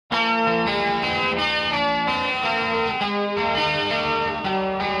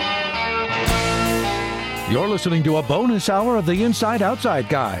You're listening to a bonus hour of the Inside Outside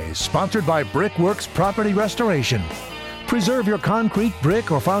Guys, sponsored by Brickworks Property Restoration. Preserve your concrete,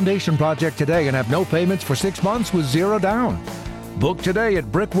 brick, or foundation project today and have no payments for 6 months with zero down. Book today at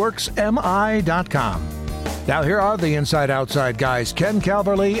brickworksmi.com. Now here are the Inside Outside Guys, Ken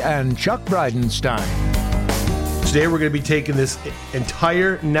Calverley and Chuck Bridenstine. Today we're going to be taking this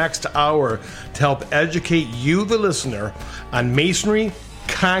entire next hour to help educate you, the listener, on masonry,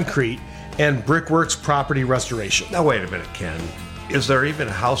 concrete, and Brickworks property restoration. Now wait a minute, Ken. Is there even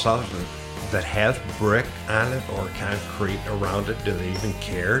a house out there that has brick on it or concrete around it? Do they even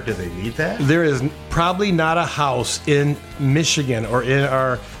care? Do they need that? There is probably not a house in Michigan or in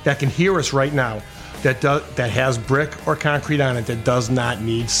our that can hear us right now that has brick or concrete on it that does not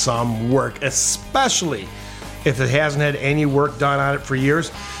need some work, especially if it hasn't had any work done on it for years.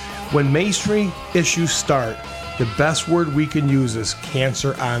 When masonry issues start, the best word we can use is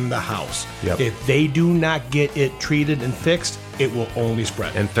cancer on the house. Yep. If they do not get it treated and fixed, it will only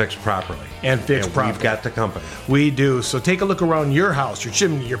spread. And fixed properly. Properly. We've got the company. We do. So take a look around your house, your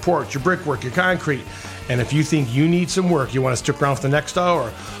chimney, your porch, your brickwork, your concrete. And if you think you need some work, you want to stick around for the next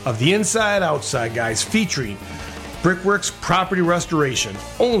hour of the Inside Outside Guys featuring Brickworks Property Restoration,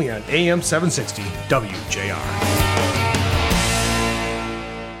 only on AM 760 WJR.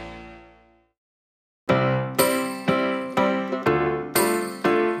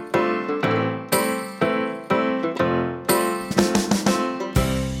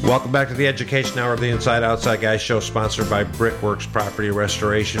 Welcome back to the Education Hour of the Inside Outside Guys show, sponsored by Brickworks Property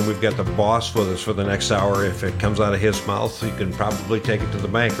Restoration. We've got the boss with us for the next hour. If it comes out of his mouth, you can probably take it to the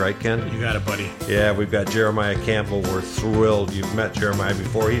bank, right, Ken? You got it, buddy. Yeah, we've got Jeremiah Campbell. We're thrilled. You've met Jeremiah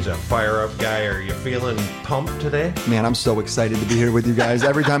before. He's a fire-up guy. Are you feeling pumped today? Man, I'm so excited to be here with you guys.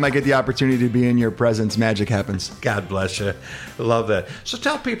 Every time I get the opportunity to be in your presence, magic happens. God bless you. Love that. So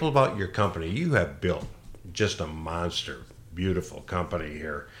tell people about your company. You have built just a monster, beautiful company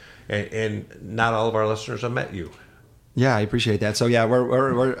here. And not all of our listeners have met you. Yeah, I appreciate that. So yeah,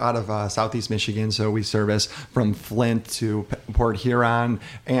 we're out of Southeast Michigan. So we service from Flint to Port Huron,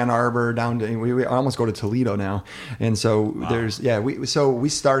 Ann Arbor, down to we almost go to Toledo now. And so we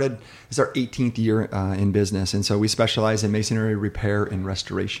started. It's our 18th year in business, and so we specialize in masonry repair and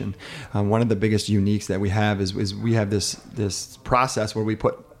restoration. One of the biggest uniques that we have is we have this process where we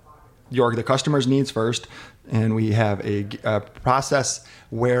put the customer's needs first, and we have a process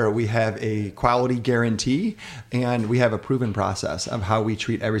where we have a quality guarantee, and we have a proven process of how we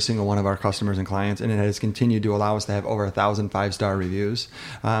treat every single one of our customers and clients, and it has continued to allow us to have over 1,000 five-star reviews.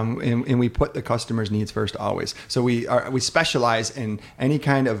 And we put the customer's needs first always. So we specialize in any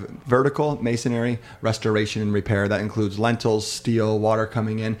kind of vertical masonry restoration and repair. That includes lintels, steel, water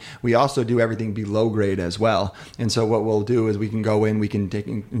coming in. We also do everything below grade as well. And so what we'll do is we can go in, we can take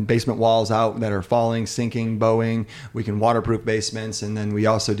basement walls out that are falling, sinking, bowing. We can waterproof basements, and then we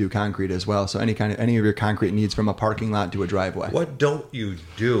also do concrete as well. So any of your concrete needs, from a parking lot to a driveway. What don't you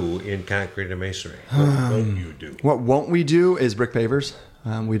do in concrete and masonry? What won't you do? What won't we do is brick pavers.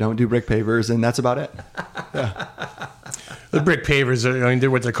 We don't do brick pavers, and that's about it. Yeah. The brick pavers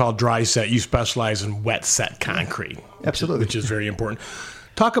they're what they call dry set. You specialize in wet set concrete. Absolutely. Which is very important.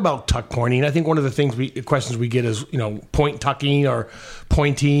 Talk about tuck pointing. I think one of the questions we get is, point tucking or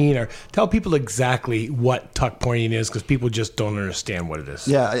pointing, or tell people exactly what tuck pointing is, because people just don't understand what it is.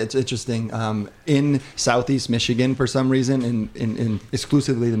 Yeah, it's interesting. In Southeast Michigan, for some reason, in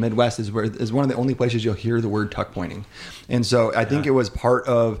exclusively the Midwest is one of the only places you'll hear the word tuck pointing. And so I think it was part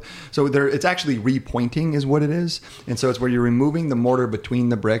of, it's actually repointing is what it is. And so it's where you're removing the mortar between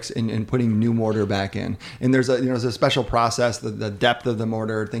the bricks and putting new mortar back in. And there's a special process, the depth of the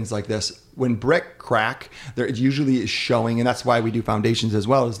mortar, things like this. When brick crack, it usually is showing, and that's why we do foundations as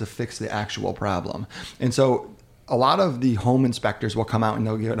well, is to fix the actual problem. And so a lot of the home inspectors will come out and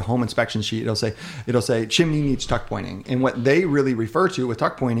they'll get a home inspection sheet. It'll say chimney needs tuck pointing. And what they really refer to with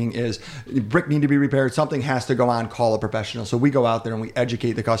tuck pointing is brick need to be repaired. Something has to go on, call a professional. So we go out there and we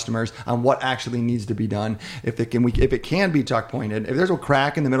educate the customers on what actually needs to be done. If it can be tuck pointed, if there's a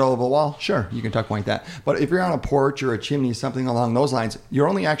crack in the middle of a wall, sure, you can tuck point that. But if you're on a porch or a chimney, something along those lines, you're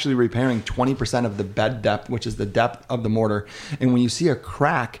only actually repairing 20% of the bed depth, which is the depth of the mortar. And when you see a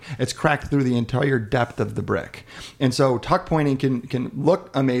crack, it's cracked through the entire depth of the brick. And so tuck pointing can look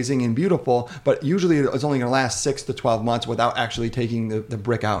amazing and beautiful, but usually it's only going to last 6 to 12 months without actually taking the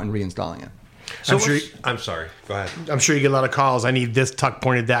brick out and reinstalling it. So I'm sorry. Go ahead. I'm sure you get a lot of calls. I need this tuck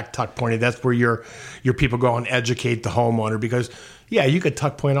pointed, that tuck pointed. That's where your people go and educate the homeowner, because Yeah, you could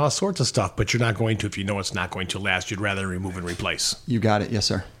tuck point all sorts of stuff, but you're not going to if you know it's not going to last. You'd rather remove and replace. You got it. Yes,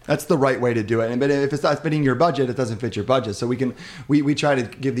 sir. That's the right way to do it. But if it's not fitting your budget, it doesn't fit your budget. So we try to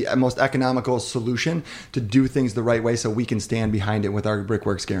give the most economical solution to do things the right way so we can stand behind it with our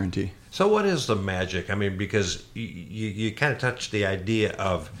Brickworks guarantee. So what is the magic? I mean, because you kind of touched the idea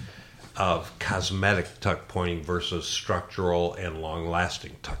of cosmetic tuck pointing versus structural and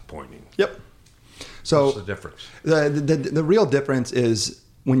long-lasting tuck pointing. Yep. So what's the difference? The real difference is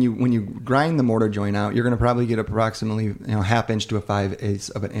when you grind the mortar joint out, you're going to probably get approximately 1/2 inch to 5/8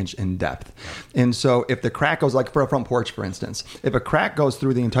 of an inch in depth. And so if the crack goes, like for a front porch, for instance, if a crack goes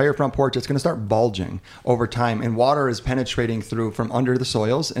through the entire front porch, it's going to start bulging over time, and water is penetrating through from under the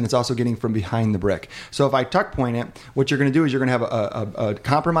soils, and it's also getting from behind the brick. So if I tuck point it, what you're going to do is you're going to have a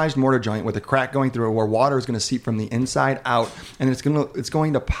compromised mortar joint with a crack going through it, where water is going to seep from the inside out, and it's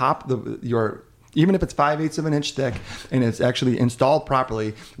going to pop your. Even if it's 5/8 of an inch thick and it's actually installed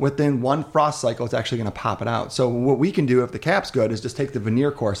properly, within one frost cycle, it's actually going to pop it out. So what we can do if the cap's good is just take the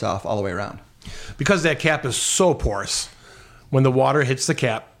veneer course off all the way around. Because that cap is so porous, when the water hits the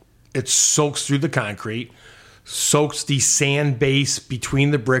cap, it soaks through the concrete, soaks the sand base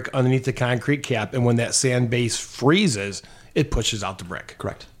between the brick underneath the concrete cap, and when that sand base freezes, it pushes out the brick.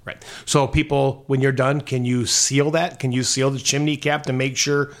 Correct. Right. So people, when you're done, can you seal that? Can you seal the chimney cap to make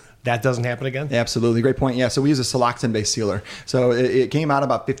sure that doesn't happen again? Absolutely. Great point. Yeah. So we use a siloxane-based sealer. So it came out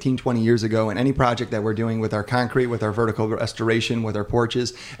about 15, 20 years ago. And any project that we're doing with our concrete, with our vertical restoration, with our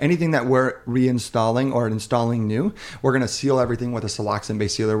porches, anything that we're reinstalling or installing new, we're going to seal everything with a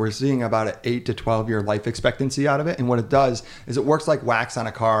siloxane-based sealer. We're seeing about an 8 to 12 year life expectancy out of it. And what it does is it works like wax on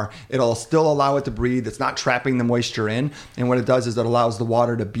a car. It'll still allow it to breathe. It's not trapping the moisture in. And what it does is it allows the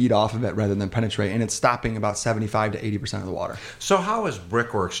water to bead off of it rather than penetrate. And it's stopping about 75 to 80% of the water. So how is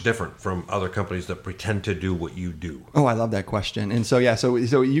Brickworks different from other companies that pretend to do what you do? Oh, I love that question. And so, yeah, so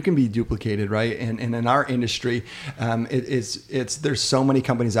you can be duplicated, right? And in our industry, there's so many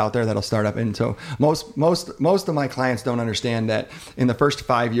companies out there that'll start up. And so most of my clients don't understand that in the first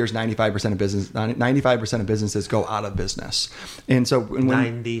 5 years, 95% of businesses go out of business. And so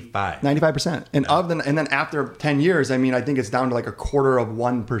 95%. And and then after 10 years, I mean, I think it's down to like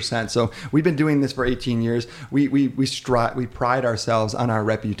 1/4%. So we've been doing this for 18 years. We pride ourselves on our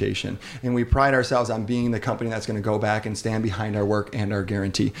reputation. And we pride ourselves on being the company that's going to go back and stand behind our work and our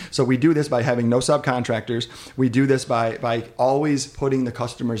guarantee. So we do this by having no subcontractors. We do this by always putting the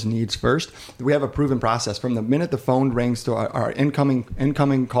customer's needs first. We have a proven process. From the minute the phone rings to our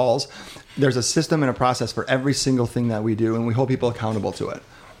incoming calls, there's a system and a process for every single thing that we do, and we hold people accountable to it.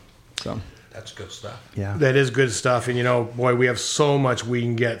 So that's good stuff. Yeah. That is good stuff. And, boy, we have so much we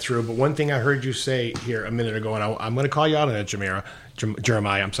can get through. But one thing I heard you say here a minute ago, and I'm going to call you out on it,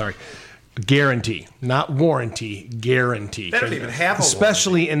 Jeremiah, I'm sorry. Guarantee, not warranty, guarantee. They don't even have a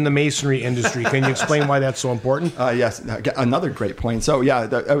especially in the masonry industry. Can you explain why that's so important? Yes, another great point. So yeah,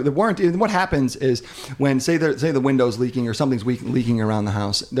 the warranty. What happens is when say the window's leaking or something's leaking around the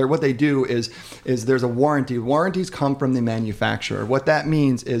house. What they do is there's a warranty. Warranties come from the manufacturer. What that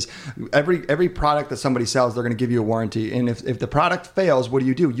means is every product that somebody sells, they're going to give you a warranty. And if the product fails, what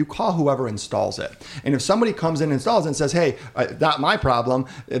do? You call whoever installs it. And if somebody comes in and installs it and says, "Hey, not my problem,"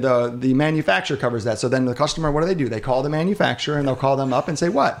 the manufacturer covers that. So then the customer, what do? They call the manufacturer and they'll call them up and say,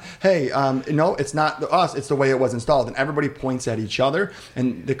 what? Hey, no, it's not us. It's the way it was installed. And everybody points at each other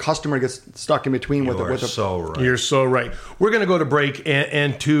and the customer gets stuck in between with You're so right. We're going to go to break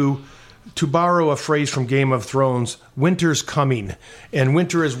and to borrow a phrase from Game of Thrones, winter's coming. And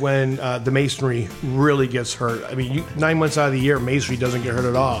winter is when the masonry really gets hurt. I mean, 9 months out of the year, masonry doesn't get hurt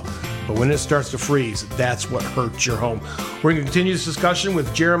at all. But when it starts to freeze, that's what hurts your home. We're going to continue this discussion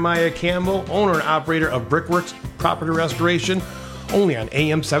with Jeremiah Campbell, owner and operator of Brickworks Property Restoration, only on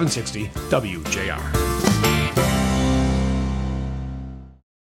AM 760 WJR.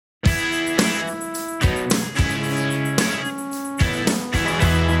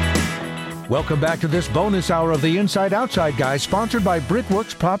 Welcome back to this bonus hour of the Inside Outside Guys, sponsored by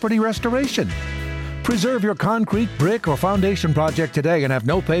Brickworks Property Restoration. Preserve your concrete, brick, or foundation project today and have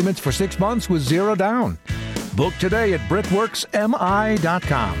no payments for 6 months with zero down. Book today at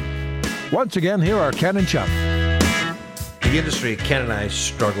brickworksmi.com. Once again, here are Ken and Chuck. The industry, Ken and I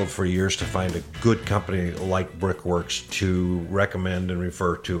struggled for years to find a good company like Brickworks to recommend and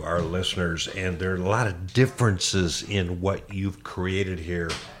refer to our listeners. And there are a lot of differences in what you've created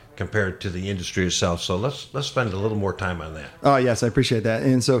here compared to the industry itself. So let's spend a little more time on that. Oh, yes, I appreciate that.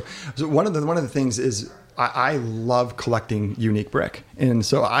 And so one of the things is I love collecting unique brick. And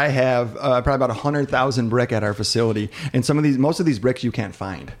so I have probably about 100,000 brick at our facility. And most of these bricks you can't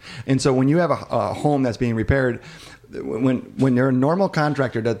find. And so when you have a home that's being repaired, when you're a normal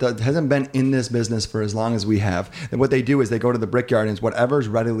contractor that hasn't been in this business for as long as we have, and what they do is they go to the brickyard and it's whatever's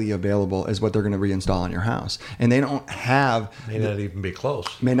readily available is what they're going to reinstall on your house, and they don't have. May not even be close.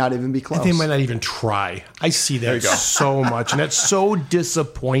 May not even be close. They might not even try. I see that so much, and that's so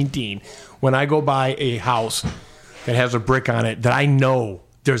disappointing when I go by a house that has a brick on it that I know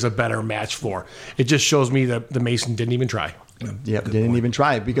there's a better match for. It just shows me that the mason didn't even try. Yep, they didn't even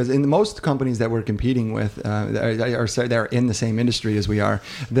try, because in most companies that we're competing with, they're in the same industry as we are.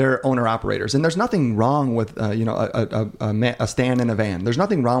 They're owner operators, and there's nothing wrong with a stand in a van. There's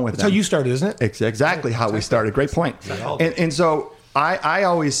nothing wrong with that. That's how you started, isn't it? It's exactly how we started. Great point. And so I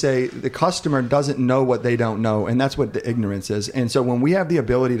always say the customer doesn't know what they don't know, and that's what the ignorance is. And so when we have the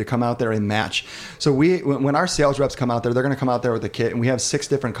ability to come out there and match, so when our sales reps come out there, they're going to come out there with a kit, and we have 6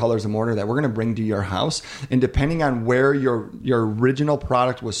 different colors of mortar that we're going to bring to your house. And depending on where your original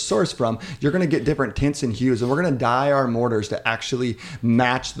product was sourced from, you're going to get different tints and hues, and we're going to dye our mortars to actually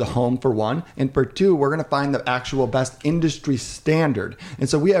match the home, for one, and for two, we're going to find the actual best industry standard. And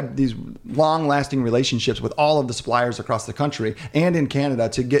so we have these long-lasting relationships with all of the suppliers across the country and in Canada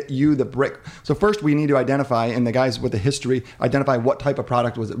to get you the brick. So first we need to identify, and the guys with the history, identify what type of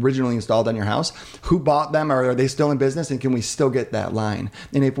product was originally installed on your house, who bought them, or are they still in business, and can we still get that line?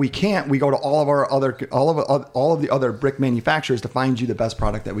 And if we can't, we go to all of the other brick manufacturers to find you the best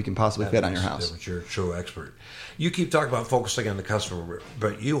product that we can possibly fit on your house. You're a true expert. You keep talking about focusing on the customer,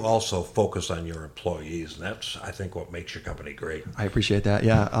 but you also focus on your employees, and that's, I think, what makes your company great. I appreciate that.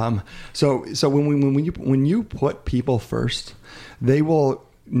 Yeah. So when you put people first, they will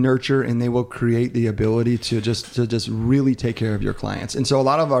nurture and they will create the ability to just really take care of your clients. And so a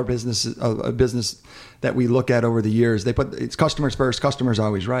lot of our business that we look at over the years, it's customers first, customers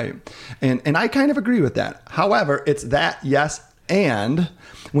always right. And I kind of agree with that. However, it's that, yes. And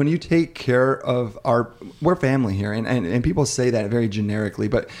when you take care of we're family here, and people say that very generically,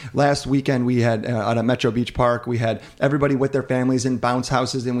 but last weekend we had out at Metro Beach Park, we had everybody with their families in bounce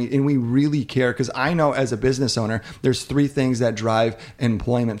houses, and we really care, because I know as a business owner, there's 3 things that drive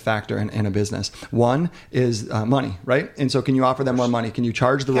employment factor in a business. One is money, right? And so can you offer them more money? Can you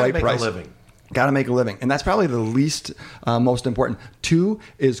charge the right price? Got to make a living. And that's probably the least most important. 2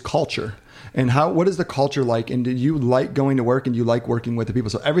 is culture. And what is the culture like? And do you like going to work, and do you like working with the people?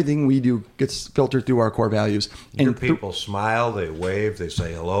 So everything we do gets filtered through our core values. Your people smile, they wave, they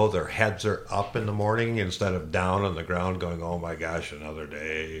say hello. Their heads are up in the morning instead of down on the ground going, oh my gosh, another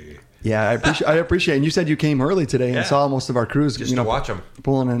day. Yeah, I appreciate it. And you said you came early today and saw most of our crews, just to watch them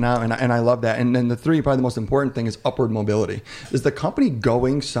pulling in and out, and I love that. And then the 3, probably the most important thing, is upward mobility. Is the company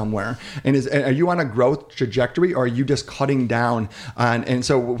going somewhere? And are you on a growth trajectory, or are you just cutting down on? And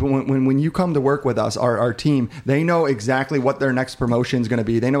so when you come to work with us, our team, they know exactly what their next promotion is going to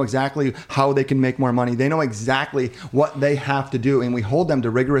be. They know exactly how they can make more money. They know exactly what they have to do, and we hold them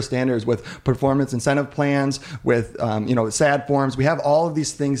to rigorous standards with performance incentive plans, with SAD forms. We have all of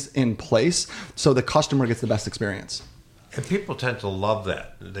these things in place so the customer gets the best experience. And people tend to love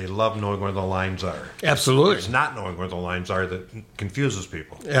that. They love knowing where the lines are. Absolutely. It's not knowing where the lines are that confuses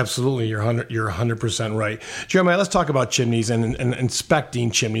people. Absolutely. You're 100% right. Jeremiah, let's talk about chimneys and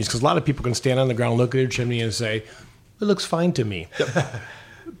inspecting chimneys, because a lot of people can stand on the ground, look at your chimney, and say, it looks fine to me.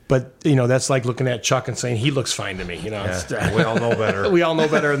 But, that's like looking at Chuck and saying, he looks fine to me. We all know better. We all know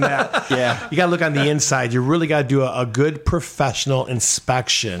better than that. Yeah. You got to look on the inside. You really got to do a good professional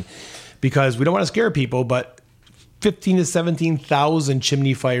inspection, because we don't want to scare people, but 15 to 17,000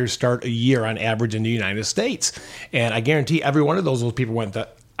 chimney fires start a year on average in the United States. And I guarantee every one of those people went,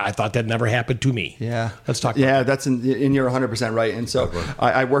 I thought that never happened to me. Yeah. Let's talk about that. That's and you're 100% right. And so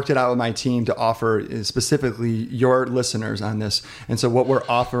I worked it out with my team to offer specifically your listeners on this. And so what we're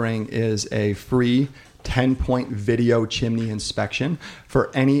offering is a free 10-point video chimney inspection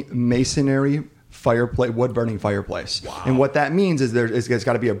for any masonry wood burning fireplace. Wow. And what that means is there's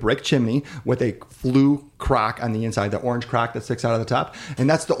got to be a brick chimney with a flue crock on the inside, the orange crock that sticks out of the top. And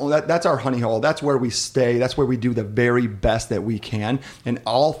that's our honey hole. That's where we stay. That's where we do the very best that we can. And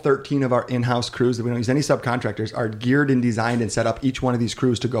all 13 of our in-house crews, that we don't use any subcontractors, are geared and designed and set up each one of these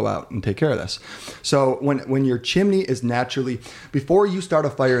crews to go out and take care of this. So when your chimney is naturally, before you start a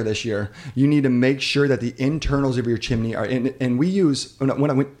fire this year, you need to make sure that the internals of your chimney are in, and we use,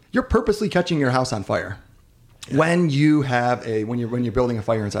 when you're purposely catching your house on fire. when you're building a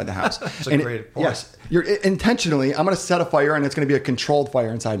fire inside the house. That's a great point. Yes, you're intentionally. I'm going to set a fire, and it's going to be a controlled fire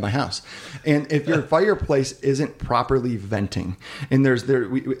inside my house. And if your fireplace isn't properly venting, and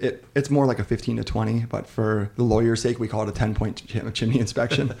it's more like a 15 to 20, but for the lawyer's sake, we call it a 10-point chimney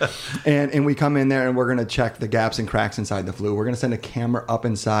inspection. and we come in there, and we're going to check the gaps and cracks inside the flue. We're going to send a camera up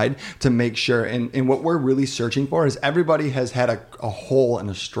inside to make sure. And what we're really searching for is everybody has had a hole in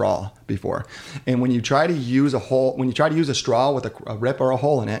a straw before, and when you try to use a straw with a rip or a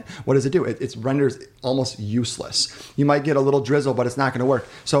hole in it, what does it do? It renders almost useless. You might get a little drizzle, but it's not going to work.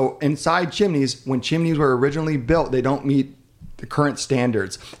 So inside chimneys, when chimneys were originally built, they don't meet the current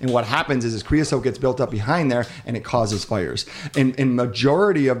standards. And what happens is creosote gets built up behind there, and it causes fires. And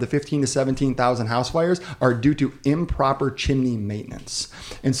majority of the 15 to 17,000 house fires are due to improper chimney maintenance.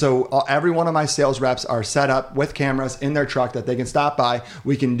 And so every one of my sales reps are set up with cameras in their truck that they can stop by.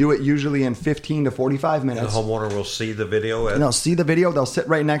 We can do it usually in 15 to 45 minutes. The homeowner will see the video. And they'll see the video. They'll sit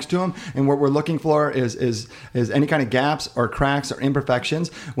right next to them. And what we're looking for is any kind of gaps or cracks or imperfections.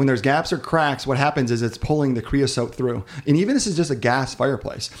 When there's gaps or cracks, what happens is it's pulling the creosote through. And even this is just a gas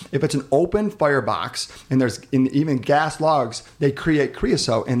fireplace. If it's an open firebox and there's even gas logs, they create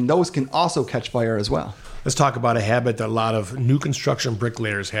creosote, and those can also catch fire as well. Let's talk about a habit that a lot of new construction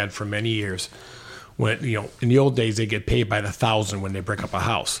bricklayers had for many years. When in the old days, they get paid by the 1,000 when they brick up a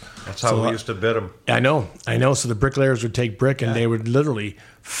house. That's how we used to bid them. I know. So the bricklayers would take brick and they would literally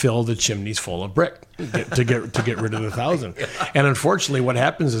fill the chimneys full of brick to get rid of the 1,000. And unfortunately, what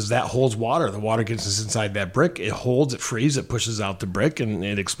happens is that holds water. The water gets inside that brick. It holds, it freezes, it pushes out the brick, and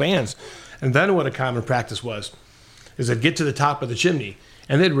it expands. And then what a common practice was is they'd get to the top of the chimney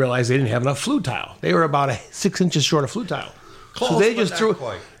and they'd realize they didn't have enough flue tile. They were about 6 inches short of flue tile. Close, so they but just not threw.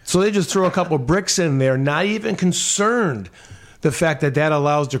 quite. So they just threw a couple of bricks in there, not even concerned the fact that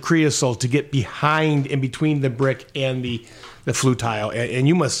allows the creosote to get behind in between the brick and the flue tile. And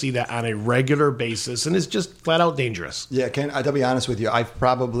you must see that on a regular basis, and it's just flat out dangerous. Yeah, Ken, I'll be honest with you. I've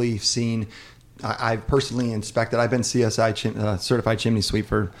probably seen, I've personally inspected, I've been CSI certified chimney sweep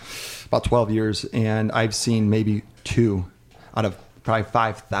for about 12 years, and I've seen maybe 2 out of probably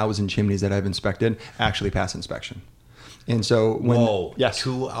 5,000 chimneys that I've inspected actually pass inspection. And so when yes,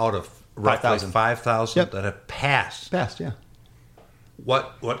 2 out of roughly 5,000 that have passed. Yeah.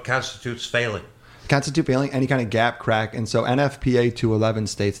 What constitutes failing? Constitute failing, any kind of gap, crack. And so NFPA 211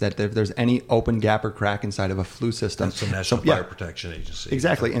 states that if there's any open gap or crack inside of a flue system. That's the National Fire Protection Agency.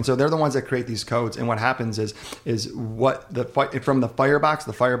 Exactly. And so they're the ones that create these codes. And what happens is what from the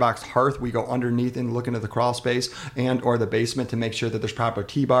firebox hearth, we go underneath and look into the crawl space and or the basement to make sure that there's proper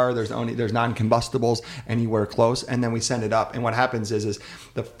T-bar, there's non-combustibles anywhere close, and then we send it up. And what happens is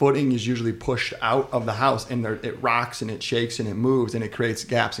the footing is usually pushed out of the house, and it rocks and it shakes and it moves, and it creates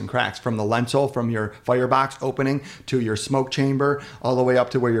gaps and cracks from the lintel, from your firebox opening to your smoke chamber, all the way up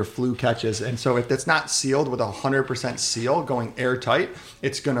to where your flue catches. And so if it's not sealed with 100% seal going airtight,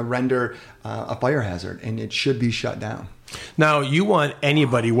 it's going to render a fire hazard, and it should be shut down. Now, you want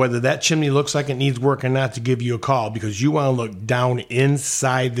anybody, whether that chimney looks like it needs work or not, to give you a call, because you want to look down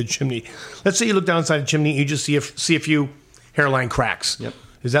inside the chimney. Let's say you look down inside the chimney, you just see a few hairline cracks. Yep.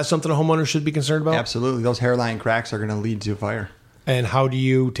 Is that something a homeowner should be concerned about? Absolutely. Those hairline cracks are going to lead to fire. And how do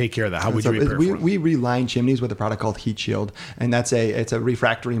you take care of that? How would you repair it? We reline chimneys with a product called Heat Shield, and it's a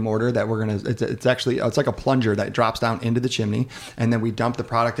refractory mortar that it's like a plunger that drops down into the chimney, and then we dump the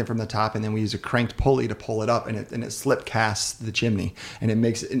product in from the top, and then we use a cranked pulley to pull it up, and it slip casts the chimney, and it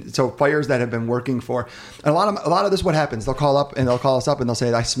makes it so fires that have been working for, and a lot of this, what happens, they'll call us up and they'll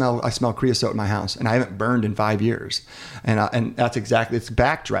say, I smell creosote in my house, and I haven't burned in 5 years, and that's exactly, it's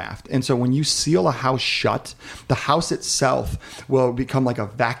backdraft. And so when you seal a house shut, the house itself will become like a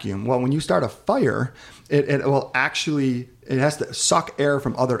vacuum. Well, when you start a fire, it will actually, it has to suck air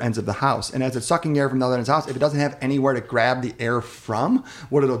from other ends of the house. And as it's sucking air from the other ends of the house, if it doesn't have anywhere to grab the air from,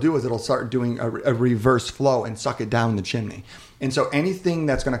 what it'll do is it'll start doing a reverse flow and suck it down the chimney. And so anything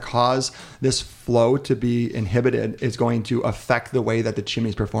that's going to cause this flow to be inhibited is going to affect the way that the chimney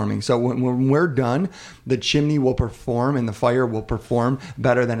is performing. So when we're done, the chimney will perform and the fire will perform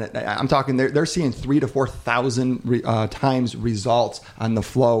better than it. I'm talking, they're seeing 3,000 to 4,000 times results on the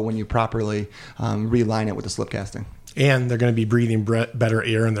flow when you properly reline it with the slip casting. And they're going to be breathing better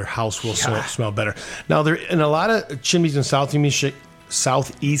air, and their house will smell better. Now, in a lot of chimneys in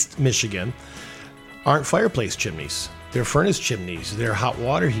southeast Michigan aren't fireplace chimneys. They're furnace chimneys. They're hot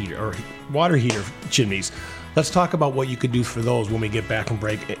water heater or water heater chimneys. Let's talk about what you could do for those when we get back and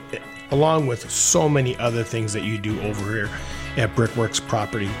break, along with so many other things that you do over here at Brickworks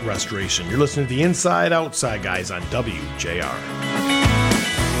Property Restoration. You're listening to the Inside Outside Guys on WJR.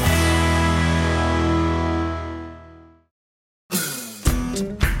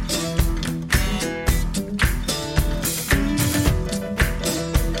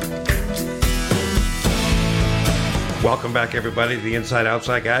 Welcome back, everybody, to the Inside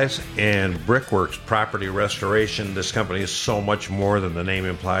Outside Guys and Brickworks Property Restoration. This company is so much more than the name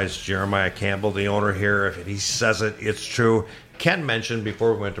implies. Jeremiah Campbell, the owner here, if he says it, it's true. Ken mentioned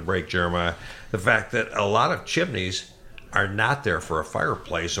before we went to break, Jeremiah, the fact that a lot of chimneys are not there for a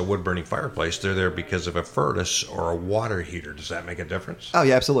fireplace, a wood-burning fireplace. They're there because of a furnace or a water heater. Does that make a difference? Oh,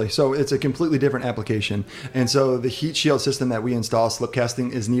 yeah, absolutely. So it's a completely different application. And so the heat shield system that we install, slip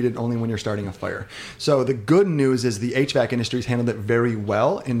casting, is needed only when you're starting a fire. So the good news is the HVAC industry's handled it very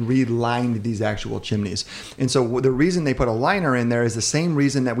well and relined these actual chimneys. And so the reason they put a liner in there is the same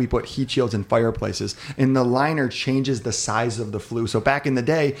reason that we put heat shields in fireplaces. And the liner changes the size of the flue. So back in the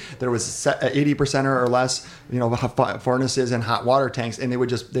day, there was 80% or less, furnaces and hot water tanks, and they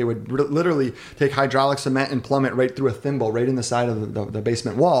would literally take hydraulic cement and plumb it right through a thimble right in the side of the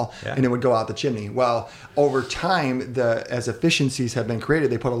basement wall, and it would go out the chimney. Well, over time, as efficiencies have been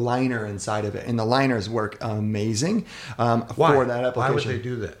created, they put a liner inside of it, and the liners work amazing for that application. Why would they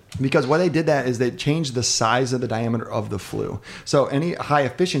do that? Because what they did that is they changed the size of the diameter of the flue. So any high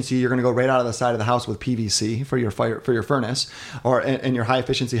efficiency, you're going to go right out of the side of the house with PVC for your furnace, and your high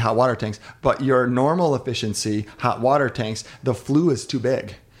efficiency hot water tanks. But your normal efficiency hot water tanks, the flue is too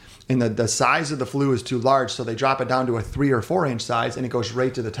big. And the size of the flue is too large, so they drop it down to a 3 or 4 inch size, and it goes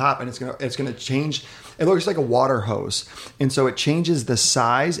right to the top, and it's gonna change. It looks like a water hose, and so it changes the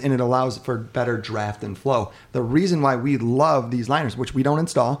size, and it allows for better draft and flow. The reason why we love these liners, which we don't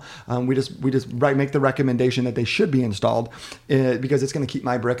install, we just make the recommendation that they should be installed, because it's going to keep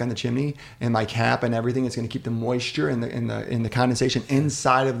my brick on the chimney and my cap and everything. It's going to keep the moisture and the condensation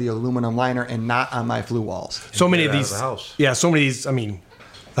inside of the aluminum liner and not on my flue walls. So many of these, so many of these. I mean,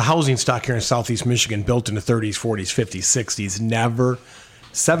 the housing stock here in Southeast Michigan, built in the 30s, 40s, 50s, 60s,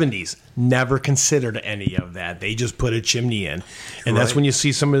 70s, never considered any of that. They just put a chimney in. And that's when you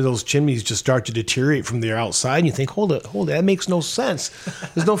see some of those chimneys just start to deteriorate from their outside. And you think, hold it, that makes no sense.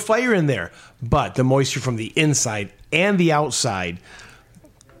 There's no fire in there. But the moisture from the inside and the outside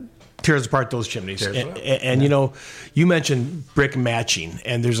tears apart those chimneys. And you mentioned brick matching,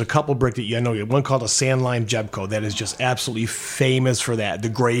 and there's a couple brick that I know. One called a Sand Lime Jebco that is just absolutely famous for that. The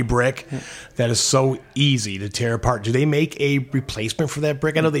gray brick that is so easy to tear apart. Do they make a replacement for that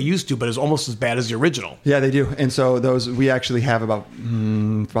brick? I know they used to, but it's almost as bad as the original. Yeah, they do. And so those, we actually have about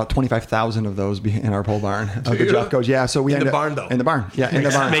 25,000 of those in our pole barn of the Jebcos. Yeah, so we in the barn though. In the barn, yeah, in the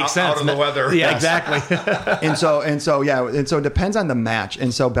barn. Makes sense. Out of the weather. Yeah, exactly. and so it depends on the match.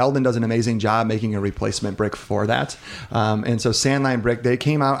 And so Belden does an amazing job making a replacement brick for that. And so Sandline brick, they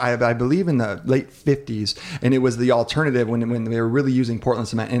came out, I believe, in the late 50s, and it was the alternative when they were really using Portland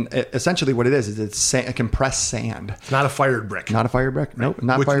cement. And essentially what it is it's a compressed sand. It's not a fired brick. Not a fired brick. Nope.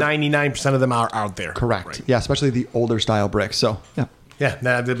 Not which fired. 99% of them are out there. Correct. Right. Yeah, especially the older style bricks. So, yeah. Yeah,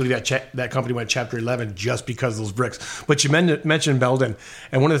 I believe that company went Chapter 11 just because of those bricks. But you mentioned Belden,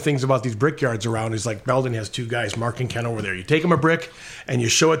 and one of the things about these brickyards around is like Belden has two guys, Mark and Ken, over there. You take them a brick, and you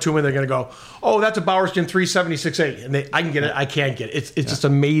show it to them, and they're going to go, "Oh, that's a Bowerston 376A," and I can get it, I can't get it. It's just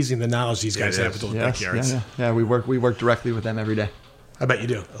amazing the knowledge these guys have with those brickyards. Yeah, we work directly with them every day. I bet you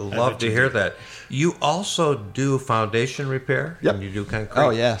do. I love to hear that. You also do foundation repair? Yep. And you do concrete? Oh,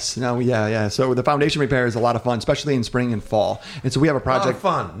 yes. No, yeah. So the foundation repair is a lot of fun, especially in spring and fall. And so we have a project. A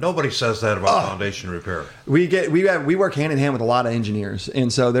lot of fun. Nobody says that about foundation repair. We work hand in hand with a lot of engineers.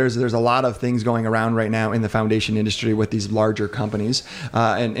 And so there's a lot of things going around right now in the foundation industry with these larger companies.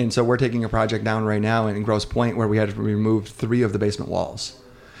 And so we're taking a project down right now in Grosse Pointe where we had to remove 3 of the basement walls.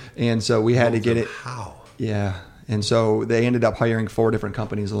 And so we had to get it. How? Yeah. And so they ended up hiring 4 different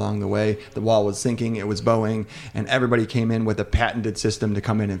companies along the way. The wall was sinking, it was bowing, and everybody came in with a patented system to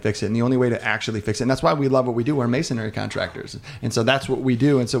come in and fix it. And the only way to actually fix it, and that's why we love what we do, we're masonry contractors. And so that's what we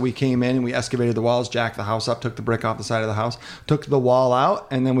do. And so we came in and we excavated the walls, jacked the house up, took the brick off the side of the house, took the wall out,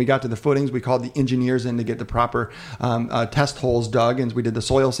 and then we got to the footings. We called the engineers in to get the proper test holes dug, and we did the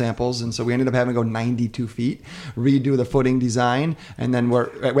soil samples. And so we ended up having to go 92 feet, redo the footing design, and then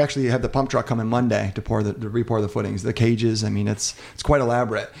we actually have the pump truck coming Monday to re-pour the footings, the cages. I mean, it's quite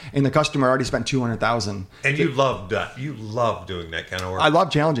elaborate, and the customer already spent $200,000. And you love that. You love doing that kind of work. I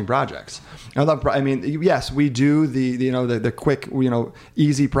love challenging projects. Yes, we do the quick,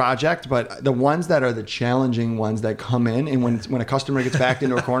 easy project, but the ones that are the challenging ones that come in, and when a customer gets backed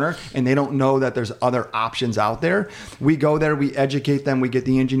into a corner and they don't know that there's other options out there, we go there, we educate them, we get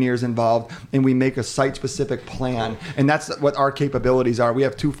the engineers involved, and we make a site-specific plan. And that's what our capabilities are. We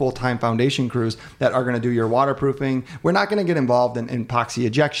have 2 full-time foundation crews that are going to do your water waterproofing. We're not going to get involved in epoxy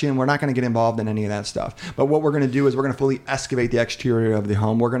ejection. We're not going to get involved in any of that stuff. But what we're going to do is we're going to fully excavate the exterior of the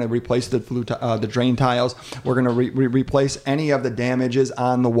home. We're going to replace the drain tiles. We're going to replace any of the damages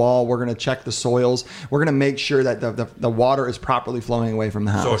on the wall. We're going to check the soils. We're going to make sure that the water is properly flowing away from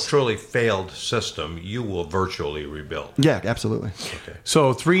the house. So a truly failed system, you will virtually rebuild. Yeah, absolutely. Okay.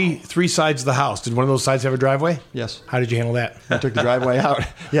 So three sides of the house. Did one of those sides have a driveway? Yes. How did you handle that? We took the driveway out.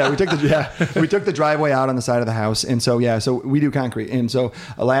 Yeah, we took the driveway out on the side of the house, and so we do concrete. And so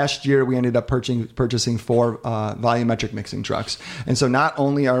last year we ended up purchasing 4 volumetric mixing trucks. And so not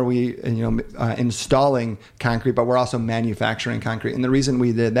only are we installing concrete, but we're also manufacturing concrete. And the reason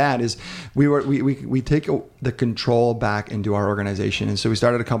we did that is we take the control back into our organization. And so we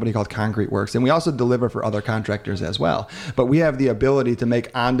started a company called Concrete Works, and we also deliver for other contractors as well. But we have the ability to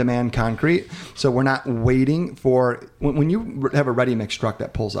make on-demand concrete, so we're not waiting for when you have a ready mix truck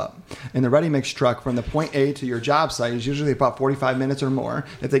that pulls up, and the ready mix truck from the point A to your job site is usually about 45 minutes or more.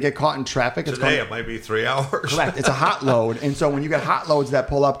 If they get caught in traffic, it might be 3 hours. Correct. It's a hot load, and so when you get hot loads that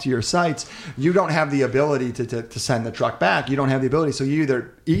pull up to your sites, you don't have the ability to send the truck back. You don't have the ability, so you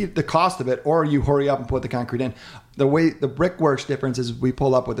either eat the cost of it or you hurry up and put the concrete in. The way the Brickworks difference is, we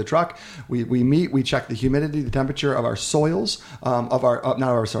pull up with the truck, we check the humidity, the temperature of our soils,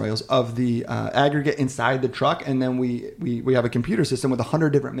 of the aggregate inside the truck, and then we have a computer system with 100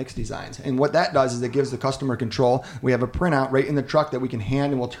 different mix designs. And what that does is it gives the customer control. We have a printout right in the truck that we can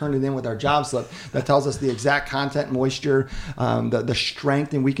hand, and we'll turn it in with our job slip that tells us the exact content, moisture, the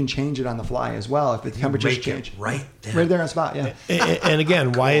strength, and we can change it on the fly as well if the temperatures change. Right there on the spot, yeah. And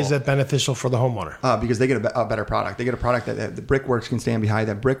again, why is that beneficial for the homeowner? Because they get a better product. They get a product that the Brickworks can stand behind,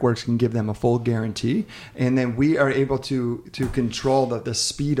 that Brickworks can give them a full guarantee. And then we are able to control the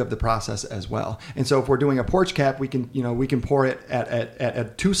speed of the process as well. And so if we're doing a porch cap, we can pour it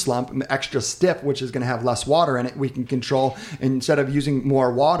at 2 slump, extra stiff, which is going to have less water in it. We can control, instead of using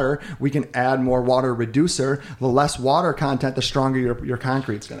more water, we can add more water reducer. The less water content, the stronger your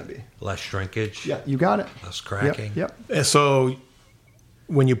concrete's going to be. Less shrinkage. Yeah, you got it. Less cracking. Yep. So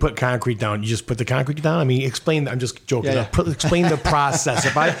when you put concrete down, you just put the concrete down? I mean, explain. I'm just joking. Yeah. Explain the process.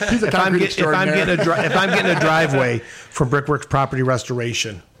 If I'm getting a driveway from Brickworks Property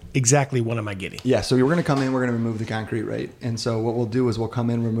Restoration, exactly what am I getting? Yeah, so we're going to come in, we're going to remove the concrete, right? And so what we'll do is we'll come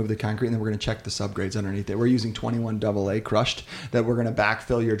in, remove the concrete, and then we're going to check the subgrades underneath it. We're using 21 AA crushed that we're going to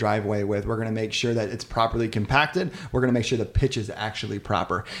backfill your driveway with. We're going to make sure that it's properly compacted. We're going to make sure the pitch is actually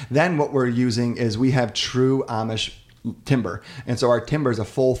proper. Then what we're using is we have true Amish timber, and so our timber is a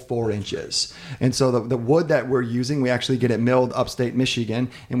full 4 inches, and so the wood that we're using, we actually get it milled upstate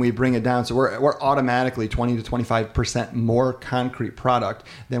Michigan, and we bring it down, so we're automatically 20 to 25% more concrete product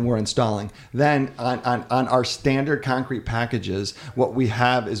than we're installing. Then on our standard concrete packages, what we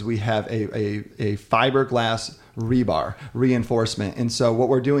have is we have a fiberglass rebar reinforcement. And so what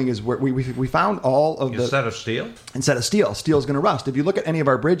we're doing is we found all of the... Instead of steel? Instead of steel. Steel's going to rust. If you look at any of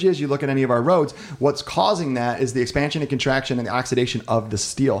our bridges, you look at any of our roads, what's causing that is the expansion and contraction and the oxidation of the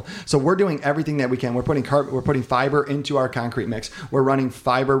steel. So we're doing everything that we can. We're putting fiber into our concrete mix. We're running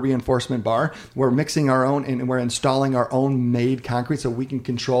fiber reinforcement bar. We're mixing our own, and we're installing our own made concrete so we can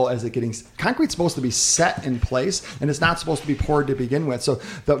control as it getting... Concrete's supposed to be set in place, and it's not supposed to be poured to begin with. So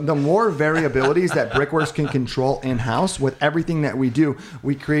the more variabilities that Brickworks can control in-house with everything that we do,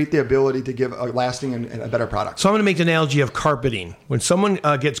 we create the ability to give a lasting and a better product. So I'm going to make the analogy of carpeting. When someone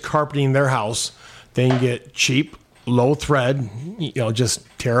gets carpeting in their house, they can get cheap, low thread, just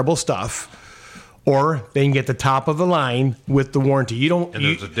terrible stuff, or they can get the top of the line with the warranty.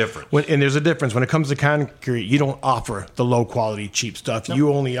 There's a difference. There's a difference. When it comes to concrete, you don't offer the low quality, cheap stuff. Nope.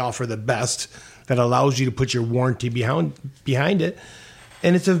 You only offer the best that allows you to put your warranty behind it.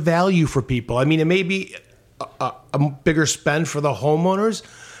 And it's a value for people. I mean, it may be a bigger spend for the homeowners,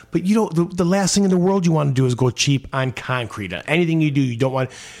 but the last thing in the world you want to do is go cheap on concrete. Anything you do, you don't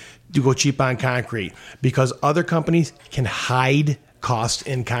want to go cheap on concrete, because other companies can hide cost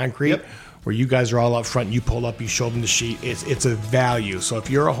in concrete. Yep. Where you guys are all up front, you pull up, you show them the sheet. It's a value. So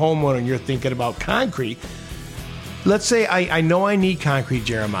if you're a homeowner and you're thinking about concrete, let's say I know I need concrete,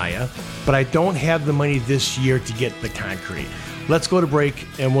 Jeremiah, but I don't have the money this year to get the concrete. Let's go to break,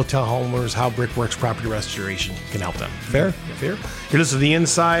 and we'll tell homeowners how Brickworks Property Restoration can help them. Fair? Fair? You're listening to the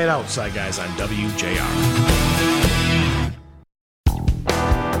Inside Outside Guys on WJR.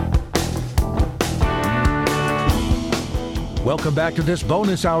 Welcome back to this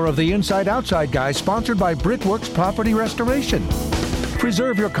bonus hour of the Inside Outside Guys, sponsored by Brickworks Property Restoration.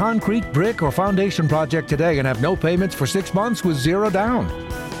 Preserve your concrete, brick, or foundation project today and have no payments for 6 months with zero down.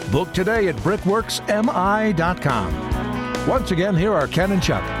 Book today at brickworksmi.com. Once again, here are Ken and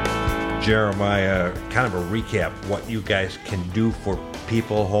Chuck. Jeremiah, kind of a recap, what you guys can do for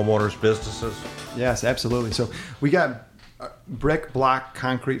people, homeowners, businesses? Yes, absolutely. So we got brick, block,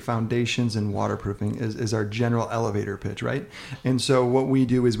 concrete foundations, and waterproofing is our general elevator pitch, right? And so what we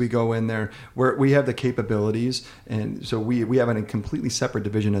do is we go in there where we have the capabilities, and so we have a completely separate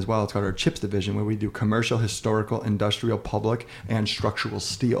division as well. It's called our CHIPS division, where we do commercial, historical, industrial, public, and structural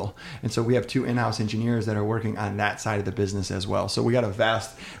steel. And so we have 2 in-house engineers that are working on that side of the business as well. So we got a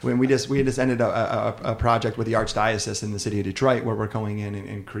vast. When we just ended a project with the Archdiocese in the city of Detroit, where we're going in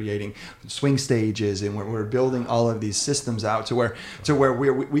and creating swing stages, and we're building all of these systems out to where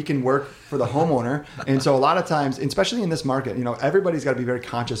we can work for the homeowner. And so a lot of times, especially in this market, everybody's got to be very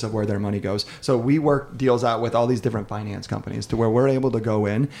conscious of where their money goes. So we work deals out with all these different finance companies to where we're able to go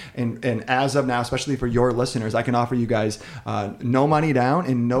in and as of now, especially for your listeners, I can offer you guys no money down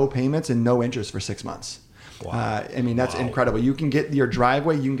and no payments and no interest for 6 months. Wow. That's incredible. You can get your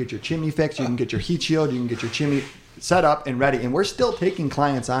driveway, you can get your chimney fixed, you can get your heat shield, you can get your chimney set up and ready. And we're still taking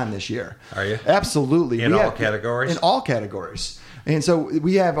clients on this year. Are you? Absolutely. In all categories? In all categories. And so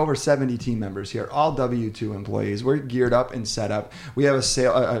we have over 70 team members here, all W-2 employees. We're geared up and set up. We have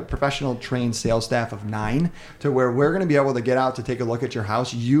a professional trained sales staff of 9 to where we're going to be able to get out to take a look at your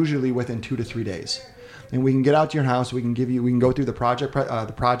house usually within 2 to 3 days. And we can get out to your house. We can go through the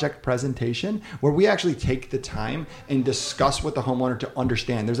project presentation where we actually take the time and discuss with the homeowner to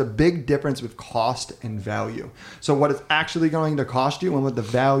understand. There's a big difference with cost and value. So what it's actually going to cost you and what the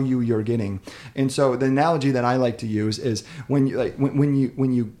value you're getting. And so the analogy that I like to use is when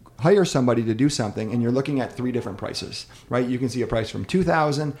you hire somebody to do something and you're looking at 3 different prices, right? You can see a price from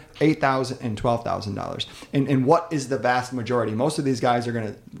 $2,000, $8,000, and $12,000. And what is the vast majority? Most of these guys are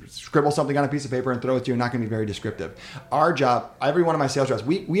going to scribble something on a piece of paper and throw it to you, not going to be very descriptive. Our job, every one of my sales reps,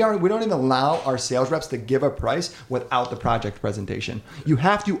 we don't even allow our sales reps to give a price without the project presentation. You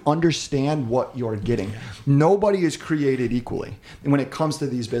have to understand what you're getting. Nobody is created equally. And when it comes to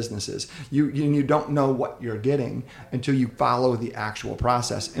these businesses, you don't know what you're getting until you follow the actual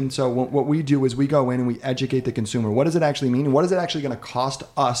process. And so what we do is we go in and we educate the consumer. What does it actually mean? And what is it actually going to cost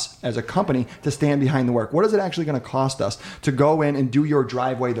us as a company to stand behind the work? What is it actually going to cost us to go in and do your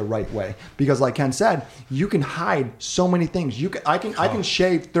driveway the right way? Because like Ken said, you can hide so many things. I can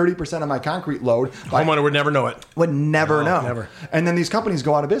shave 30% of my concrete load. Homeowner would never know it. Would never know. Never. And then these companies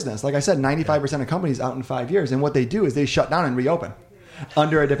go out of business. Like I said, 95% of companies out in 5 years. And what they do is they shut down and reopen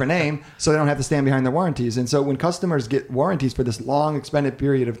under a different name so they don't have to stand behind their warranties. And so when customers get warranties for this long expended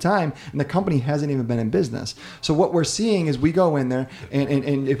period of time and the company hasn't even been in business. So what we're seeing is we go in there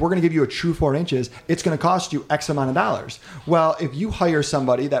and if we're going to give you a true 4 inches, it's going to cost you X amount of dollars. Well, if you hire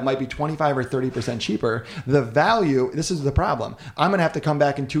somebody that might be 25 or 30% cheaper, the value, this is the problem. I'm going to have to come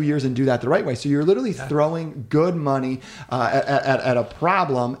back in 2 years and do that the right way. So you're literally throwing good money at a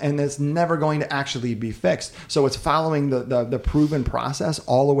problem and it's never going to actually be fixed. So it's following the proven process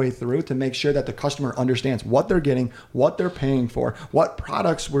all the way through to make sure that the customer understands what they're getting, what they're paying for, what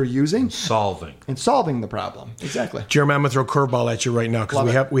products we're using. Solving the problem. Exactly. Jeremy, I'm going to throw a curveball at you right now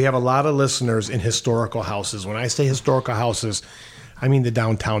because we have a lot of listeners in historical houses. When I say historical houses, I mean the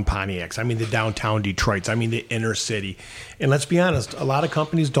downtown Pontiacs. I mean the downtown Detroits. I mean the inner city. And let's be honest, a lot of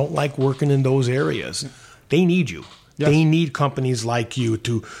companies don't like working in those areas. They need you. Yes. They need companies like you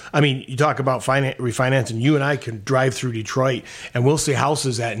to, you talk about refinancing. You and I can drive through Detroit and we'll see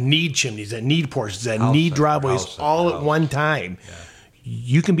houses that need chimneys, that need porches, that need driveways all at one time. Yeah.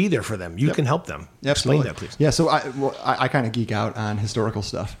 You can be there for them. You can help them. Absolutely. Explain that, please. Yeah, so I kind of geek out on historical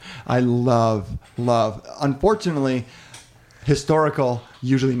stuff. I love. Unfortunately, historical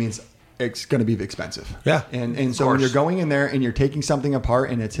usually means it's going to be expensive. Yeah. And so when you're going in there and you're taking something apart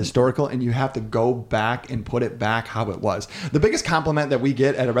and it's historical and you have to go back and put it back how it was. The biggest compliment that we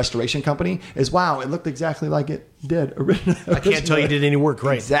get at a restoration company is, wow, it looked exactly like it did originally. I can't tell you did any work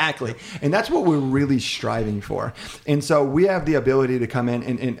right. Exactly. And that's what we're really striving for. And so we have the ability to come in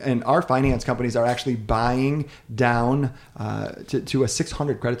and our finance companies are actually buying down to a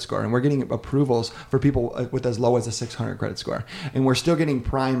 600 credit score. And we're getting approvals for people with as low as a 600 credit score. And we're still getting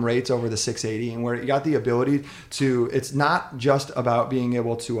prime rates over the 680. And you got the ability to, it's not just about being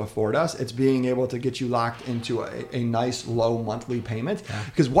able to afford us. It's being able to get you locked into a nice low monthly payment. Yeah.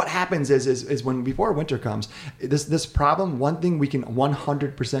 Because what happens is when before winter comes, this problem, one thing we can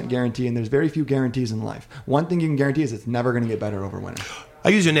 100% guarantee, and there's very few guarantees in life. One thing you can guarantee is it's never going to get better over winter. I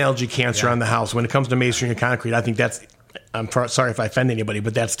use the analogy cancer on the house. When it comes to masonry and concrete, I think that's sorry if I offend anybody,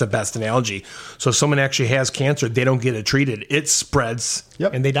 but that's the best analogy. So if someone actually has cancer, they don't get it treated. It spreads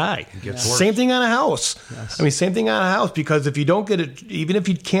and they die. Same thing on a house. Yes. I mean, same thing on a house, because if you don't get it, even if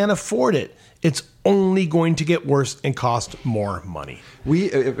you can't afford it, it's only going to get worse and cost more money.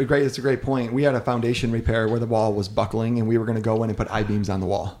 It's a great point. We had a foundation repair where the wall was buckling, and we were going to go in and put I-beams on the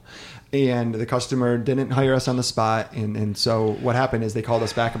wall. And the customer didn't hire us on the spot. And so what happened is they called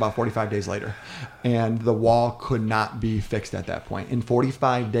us back about 45 days later. And the wall could not be fixed at that point. In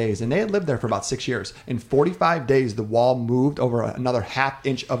 45 days, and they had lived there for about 6 years. In 45 days, the wall moved over another half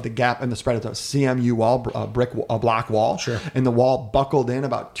inch of the gap in the spread of the CMU wall, a block wall. Sure. And the wall buckled in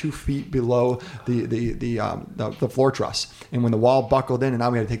about 2 feet below the floor truss. And when the wall buckled in, and now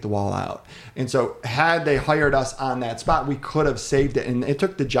we had to take the wall out. And so had they hired us on that spot, we could have saved it. And it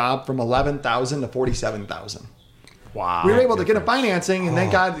took the job from $11,000 to $47,000. Wow. We were able to get a financing, and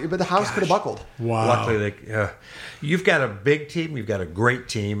thank God, but the house could have buckled. Wow. Luckily, you've got a big team. You've got a great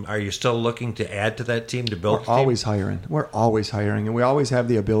team. Are you still looking to add to that team to build the team? Always hiring. We're always hiring, and we always have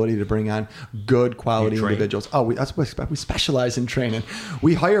the ability to bring on good quality individuals. That's what we expect. We specialize in training.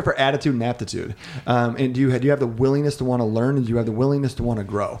 We hire for attitude and aptitude. And do you have the willingness to want to learn, and do you have the willingness to want to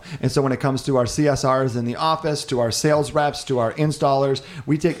grow? And so when it comes to our CSRs in the office, to our sales reps, to our installers,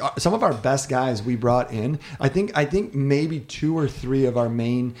 we take some of our best guys we brought in. I think maybe 2 or 3 of our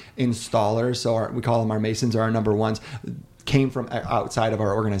main installers, so we call them our masons, or our number ones, came from outside of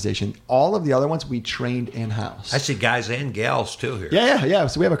our organization. All of the other ones we trained in-house. I see guys and gals too here. Yeah.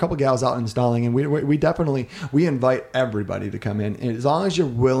 So we have a couple gals out installing, and we definitely invite everybody to come in. And as long as you're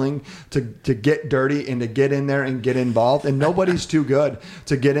willing to get dirty and to get in there and get involved, and nobody's too good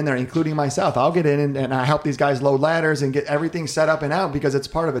to get in there, including myself. I'll get in and I help these guys load ladders and get everything set up and out, because it's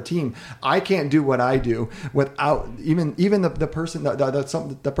part of a team. I can't do what I do without even the person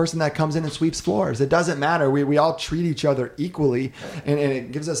the person that comes in and sweeps floors. It doesn't matter. We all treat each other equally, and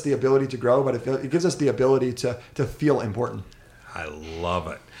it gives us the ability to grow, but it gives us the ability to feel important. I love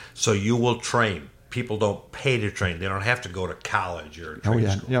it. So you will train. People don't pay to train. They don't have to go to college or trade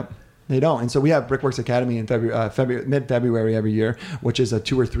school. Yep. They don't. And so we have Brickworks Academy in mid-February every year, which is a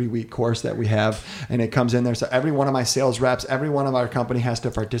 2 or 3 week course that we have, and it comes in there. So every one of my sales reps, every one of our company has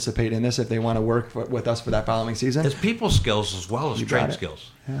to participate in this if they want to work with us for that following season. It's people skills as well as trade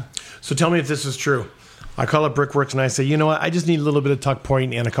skills. Yeah. So tell me if this is true. I call it Brickworks, and I say, you know what? I just need a little bit of tuck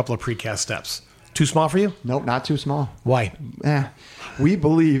point and a couple of precast steps. Too small for you? Nope, not too small. Why? We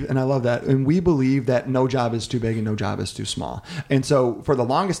believe, and I love that, and we believe that no job is too big and no job is too small. And so for the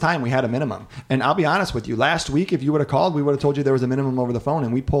longest time, we had a minimum. And I'll be honest with you, last week, if you would have called, we would have told you there was a minimum over the phone,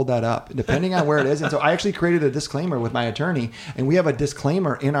 and we pulled that up, depending on where it is. And so I actually created a disclaimer with my attorney, and we have a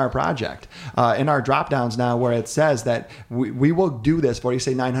disclaimer in our project, in our drop downs now, where it says that we will do this for, you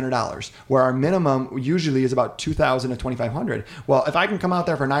say, $900, where our minimum usually is about $2,000 to $2,500. Well, if I can come out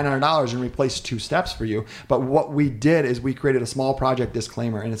there for $900 and replace 2 steps for you, but what we did is we created a small project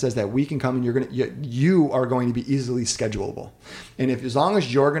disclaimer, and it says that we can come and you are going to be easily schedulable, and as long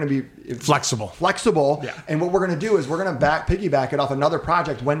as you're going to be flexible, yeah. And what we're going to do is we're going to piggyback it off another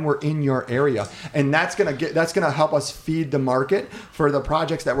project when we're in your area, and that's going to help us feed the market for the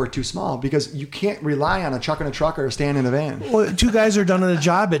projects that were too small, because you can't rely on a truck and a truck or a stand in a van. Well, 2 guys are done on a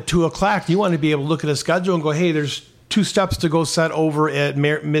job at 2:00. You want to be able to look at a schedule and go, hey, there's 2 steps to go set over at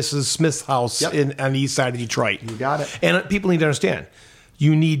Mrs. Smith's house on the east side of Detroit. You got it. And people need to understand,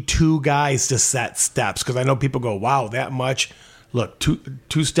 you need 2 guys to set steps, because I know people go, wow, that much. Look,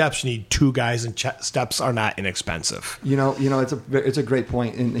 two steps, you need 2 guys, and steps are not inexpensive. You know, it's a great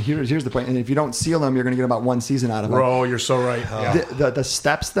point. And here's the point. And if you don't seal them, you're going to get about 1 season out of them. Bro, you're so right. The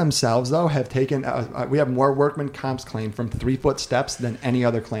steps themselves, though, have taken. We have more workman comps claim from 3-foot steps than any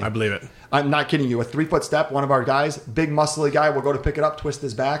other claim. I believe it. I'm not kidding you. A 3-foot step, one of our guys, big muscly guy, will go to pick it up, twist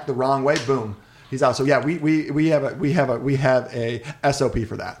his back the wrong way, boom, he's out. So yeah, we have a SOP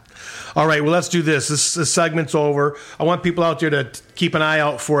for that. All right, well, let's do this. This segment's over. I want people out there to keep an eye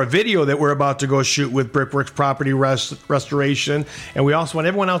out for a video that we're about to go shoot with Brickworks Property Restoration. And we also want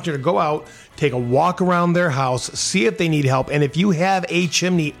everyone out there to go out, take a walk around their house, see if they need help. And if you have a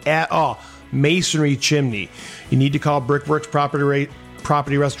chimney at all, masonry chimney, you need to call Brickworks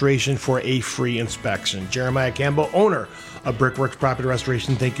Property Restoration for a free inspection. Jeremiah Campbell, owner of Brickworks Property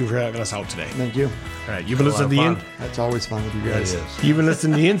Restoration, thank you for having us out today. Thank you. All right, you've been listening to the That's always fun with you guys. You've been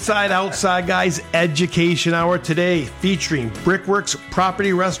listening to the Inside Outside Guys Education Hour today, featuring Brickworks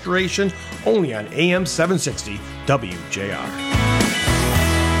Property Restoration, only on AM 760 WJR.